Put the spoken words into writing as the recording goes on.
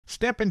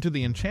Step into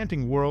the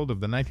enchanting world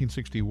of the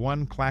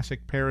 1961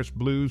 classic Paris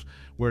blues,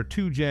 where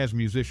two jazz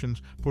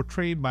musicians,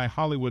 portrayed by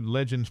Hollywood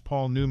legends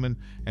Paul Newman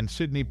and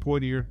Sidney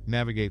Poitier,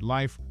 navigate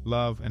life,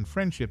 love, and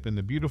friendship in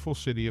the beautiful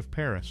city of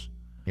Paris.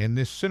 In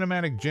this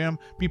cinematic gem,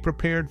 be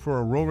prepared for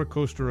a roller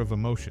coaster of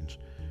emotions.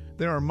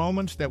 There are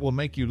moments that will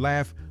make you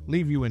laugh,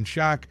 leave you in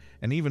shock,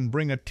 and even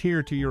bring a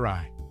tear to your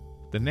eye.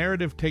 The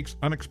narrative takes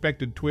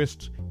unexpected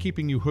twists,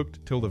 keeping you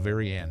hooked till the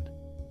very end.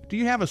 Do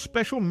you have a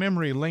special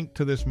memory linked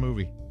to this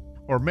movie?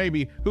 Or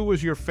maybe, who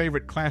was your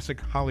favorite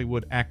classic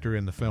Hollywood actor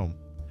in the film?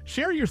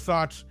 Share your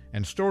thoughts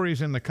and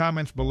stories in the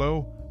comments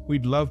below.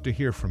 We'd love to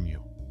hear from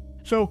you.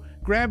 So,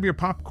 grab your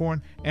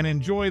popcorn and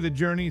enjoy the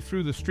journey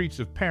through the streets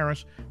of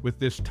Paris with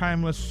this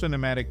timeless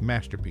cinematic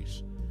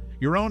masterpiece.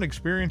 Your own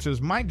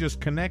experiences might just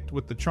connect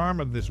with the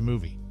charm of this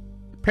movie.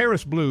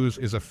 Paris Blues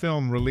is a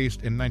film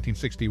released in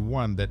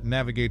 1961 that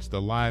navigates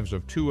the lives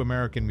of two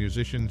American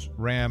musicians,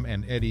 Ram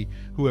and Eddie,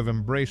 who have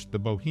embraced the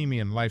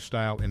bohemian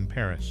lifestyle in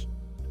Paris.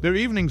 Their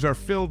evenings are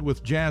filled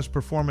with jazz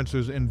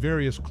performances in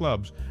various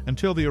clubs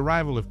until the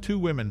arrival of two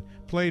women,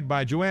 played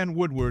by Joanne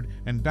Woodward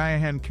and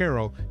Diahann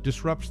Carroll,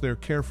 disrupts their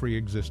carefree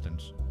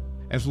existence.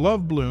 As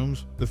love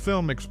blooms, the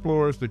film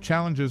explores the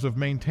challenges of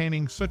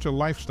maintaining such a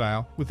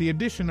lifestyle with the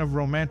addition of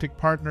romantic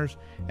partners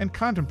and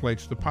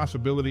contemplates the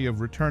possibility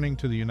of returning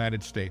to the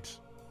United States.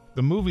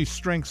 The movie's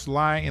strengths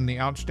lie in the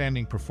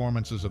outstanding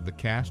performances of the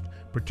cast,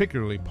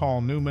 particularly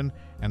Paul Newman,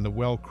 and the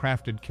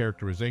well-crafted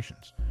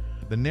characterizations.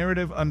 The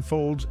narrative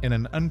unfolds in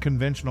an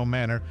unconventional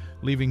manner,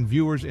 leaving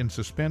viewers in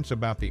suspense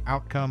about the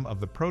outcome of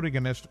the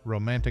protagonist's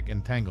romantic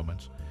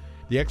entanglements.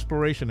 The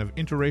exploration of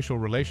interracial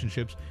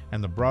relationships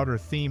and the broader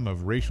theme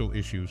of racial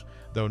issues,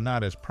 though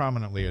not as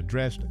prominently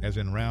addressed as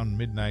in Round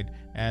Midnight,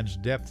 adds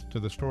depth to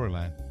the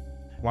storyline.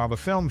 While the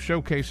film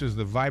showcases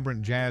the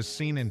vibrant jazz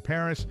scene in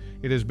Paris,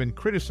 it has been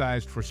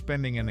criticized for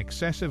spending an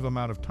excessive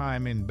amount of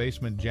time in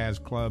basement jazz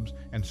clubs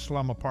and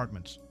slum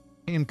apartments.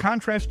 In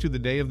contrast to The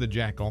Day of the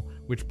Jackal,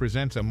 which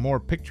presents a more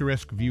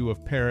picturesque view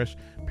of Paris,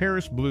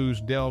 Paris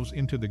Blues delves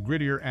into the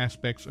grittier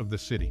aspects of the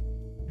city.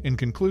 In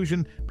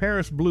conclusion,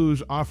 Paris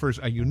Blues offers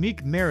a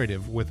unique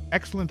narrative with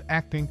excellent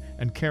acting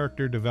and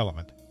character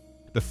development.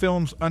 The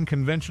film's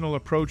unconventional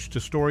approach to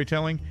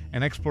storytelling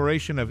and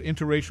exploration of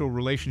interracial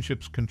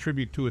relationships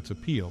contribute to its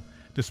appeal,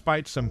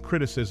 despite some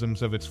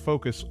criticisms of its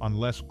focus on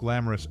less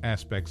glamorous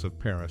aspects of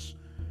Paris.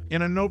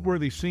 In a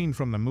noteworthy scene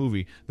from the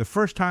movie, the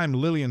first time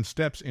Lillian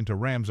steps into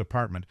Ram's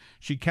apartment,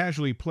 she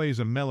casually plays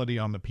a melody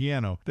on the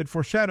piano that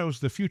foreshadows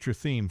the future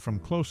theme from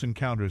Close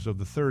Encounters of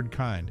the Third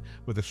Kind,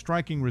 with a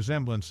striking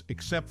resemblance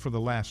except for the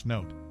last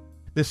note.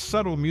 This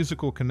subtle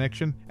musical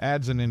connection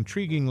adds an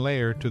intriguing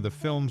layer to the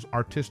film's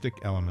artistic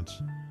elements.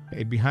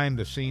 A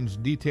behind-the-scenes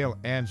detail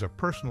adds a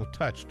personal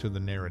touch to the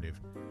narrative.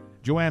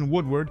 Joanne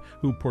Woodward,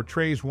 who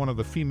portrays one of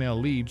the female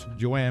leads,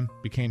 Joanne,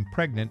 became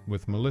pregnant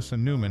with Melissa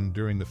Newman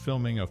during the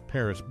filming of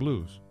Paris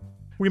Blues.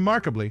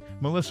 Remarkably,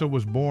 Melissa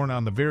was born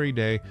on the very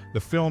day the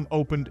film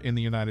opened in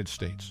the United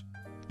States.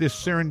 This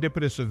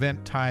serendipitous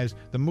event ties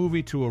the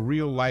movie to a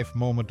real-life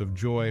moment of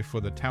joy for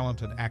the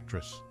talented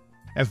actress.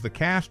 As the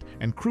cast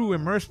and crew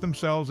immersed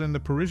themselves in the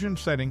Parisian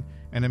setting,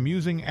 an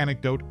amusing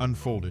anecdote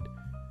unfolded.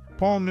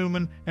 Paul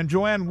Newman and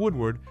Joanne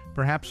Woodward,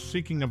 perhaps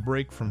seeking a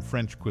break from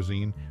French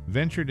cuisine,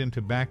 ventured into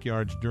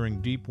backyards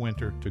during deep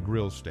winter to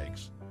grill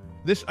steaks.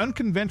 This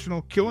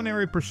unconventional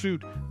culinary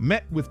pursuit,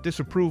 met with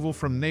disapproval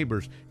from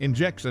neighbors,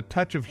 injects a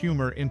touch of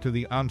humor into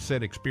the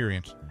on-set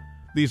experience.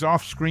 These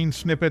off-screen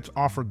snippets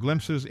offer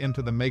glimpses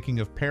into the making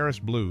of Paris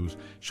Blues,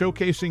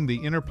 showcasing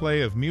the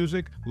interplay of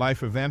music,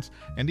 life events,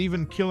 and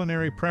even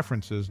culinary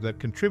preferences that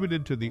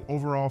contributed to the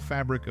overall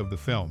fabric of the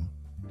film.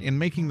 In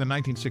making the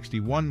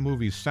 1961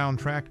 movie's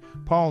soundtrack,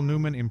 Paul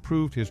Newman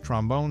improved his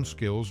trombone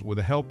skills with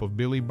the help of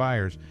Billy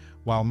Byers,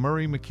 while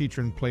Murray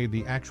McEachern played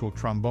the actual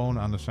trombone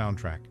on the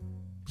soundtrack.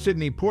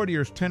 Sidney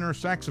Poitier's tenor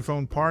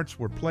saxophone parts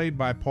were played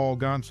by Paul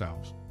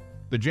Gonsalves.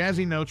 The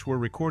jazzy notes were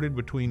recorded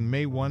between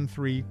May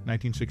 1-3,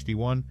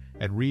 1961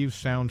 at Reeves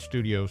Sound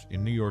Studios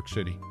in New York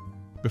City.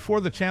 Before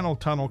the Channel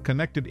Tunnel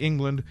connected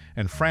England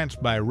and France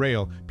by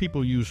rail,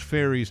 people used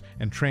ferries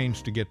and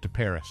trains to get to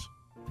Paris.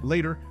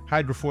 Later,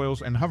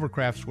 hydrofoils and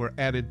hovercrafts were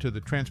added to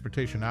the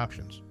transportation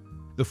options.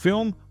 The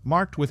film,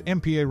 marked with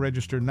MPA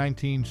Register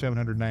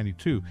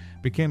 19792,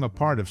 became a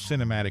part of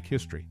cinematic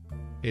history.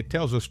 It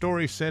tells a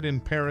story set in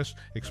Paris,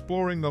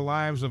 exploring the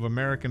lives of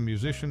American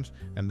musicians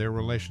and their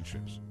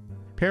relationships.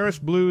 Paris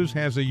Blues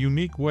has a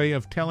unique way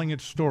of telling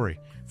its story,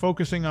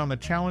 focusing on the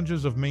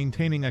challenges of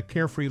maintaining a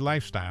carefree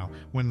lifestyle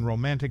when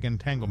romantic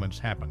entanglements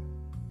happen.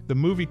 The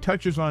movie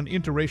touches on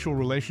interracial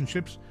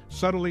relationships,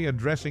 subtly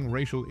addressing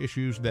racial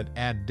issues that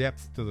add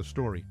depth to the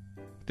story.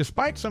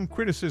 Despite some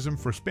criticism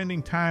for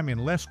spending time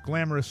in less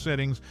glamorous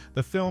settings,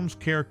 the film's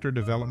character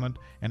development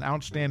and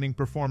outstanding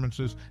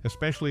performances,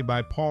 especially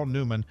by Paul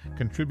Newman,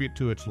 contribute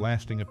to its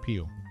lasting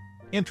appeal.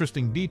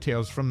 Interesting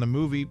details from the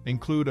movie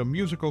include a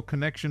musical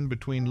connection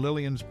between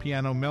Lillian's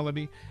piano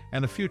melody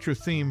and a future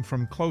theme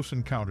from Close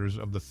Encounters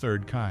of the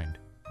Third Kind.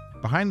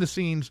 Behind the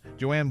scenes,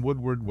 Joanne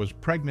Woodward was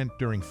pregnant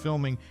during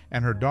filming,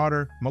 and her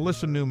daughter,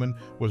 Melissa Newman,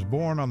 was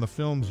born on the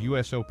film's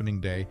U.S. opening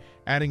day,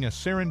 adding a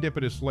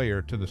serendipitous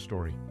layer to the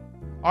story.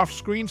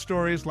 Off-screen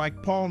stories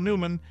like Paul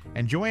Newman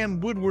and Joanne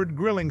Woodward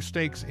grilling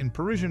steaks in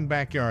Parisian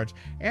backyards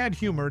add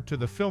humor to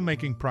the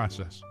filmmaking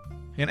process.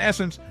 In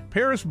essence,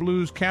 Paris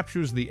Blues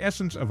captures the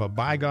essence of a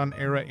bygone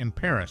era in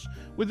Paris,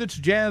 with its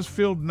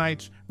jazz-filled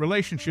nights,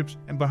 relationships,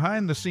 and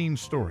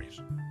behind-the-scenes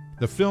stories.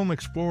 The film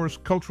explores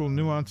cultural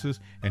nuances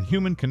and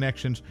human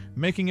connections,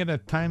 making it a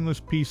timeless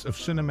piece of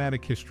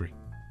cinematic history.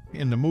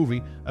 In the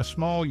movie, a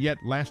small yet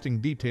lasting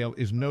detail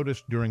is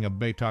noticed during a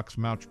Batox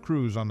Mouch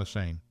cruise on the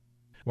Seine.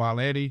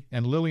 While Eddie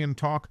and Lillian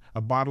talk,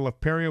 a bottle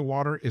of Perrier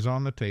water is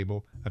on the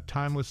table, a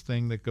timeless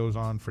thing that goes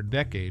on for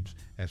decades,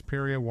 as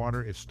Perrier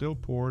water is still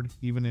poured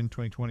even in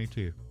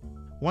 2022.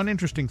 One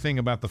interesting thing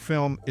about the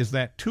film is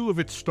that two of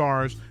its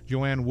stars,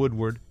 Joanne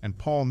Woodward and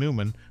Paul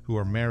Newman, who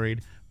are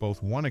married,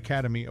 both won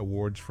Academy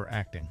Awards for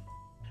acting.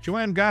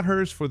 Joanne got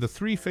hers for The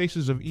Three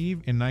Faces of Eve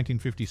in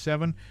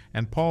 1957,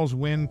 and Paul's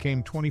win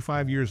came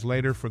 25 years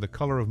later for The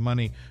Color of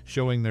Money,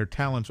 showing their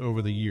talents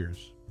over the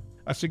years.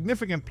 A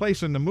significant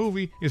place in the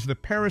movie is the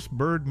Paris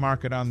Bird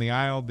Market on the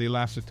Isle de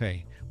la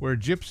Cité, where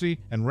Gypsy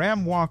and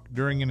Ram walk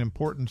during an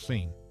important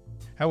scene.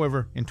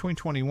 However, in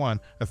 2021,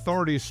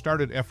 authorities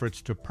started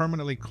efforts to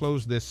permanently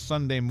close this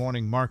Sunday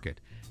morning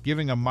market,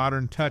 giving a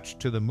modern touch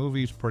to the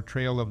movie's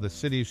portrayal of the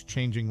city's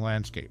changing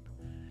landscape.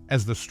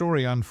 As the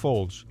story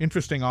unfolds,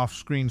 interesting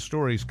off-screen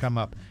stories come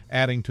up,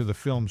 adding to the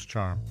film's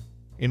charm.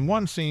 In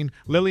one scene,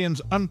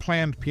 Lillian's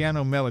unplanned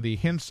piano melody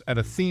hints at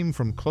a theme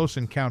from Close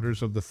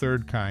Encounters of the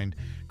Third Kind,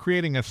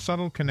 creating a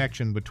subtle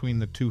connection between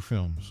the two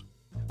films.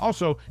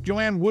 Also,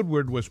 Joanne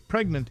Woodward was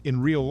pregnant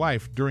in real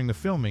life during the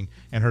filming,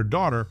 and her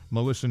daughter,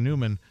 Melissa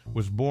Newman,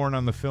 was born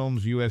on the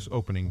film's U.S.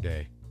 opening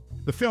day.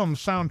 The film's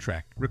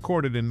soundtrack,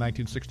 recorded in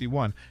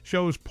 1961,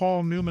 shows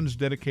Paul Newman's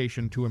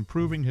dedication to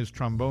improving his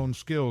trombone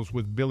skills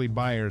with Billy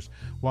Byers,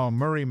 while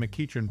Murray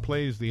McEachern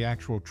plays the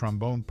actual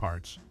trombone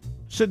parts.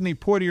 Sidney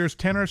Poitier's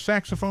tenor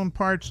saxophone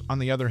parts, on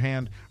the other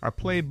hand, are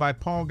played by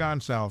Paul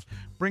Gonsalves,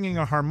 bringing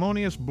a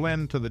harmonious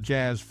blend to the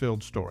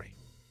jazz-filled story.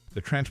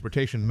 The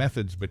transportation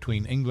methods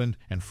between England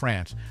and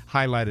France,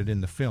 highlighted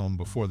in the film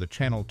before the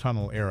Channel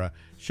Tunnel era,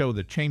 show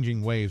the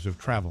changing ways of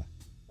travel.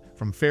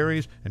 From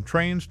ferries and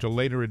trains to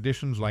later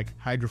additions like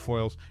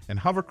hydrofoils and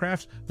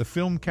hovercrafts, the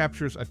film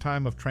captures a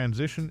time of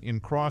transition in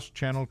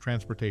cross-channel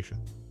transportation.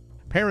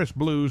 Paris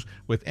Blues,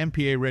 with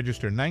MPA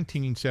Register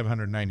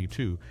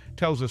 19792,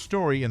 tells a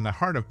story in the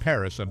heart of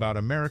Paris about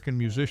American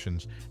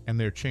musicians and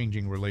their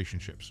changing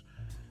relationships.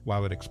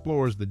 While it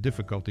explores the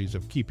difficulties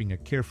of keeping a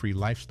carefree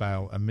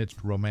lifestyle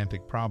amidst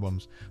romantic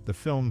problems, the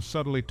film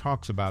subtly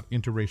talks about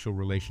interracial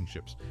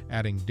relationships,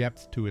 adding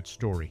depth to its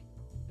story.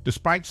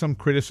 Despite some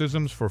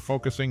criticisms for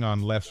focusing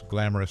on less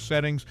glamorous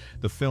settings,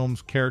 the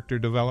film's character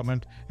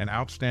development and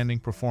outstanding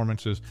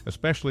performances,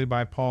 especially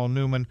by Paul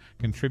Newman,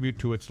 contribute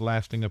to its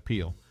lasting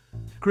appeal.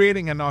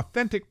 Creating an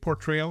authentic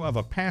portrayal of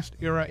a past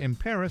era in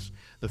Paris,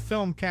 the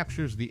film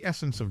captures the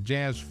essence of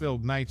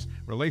jazz-filled nights,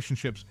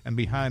 relationships, and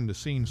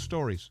behind-the-scenes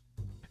stories.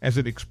 As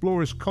it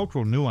explores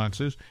cultural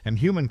nuances and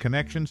human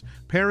connections,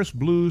 Paris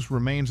Blues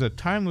remains a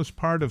timeless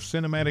part of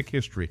cinematic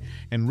history,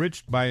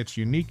 enriched by its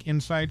unique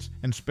insights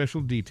and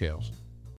special details.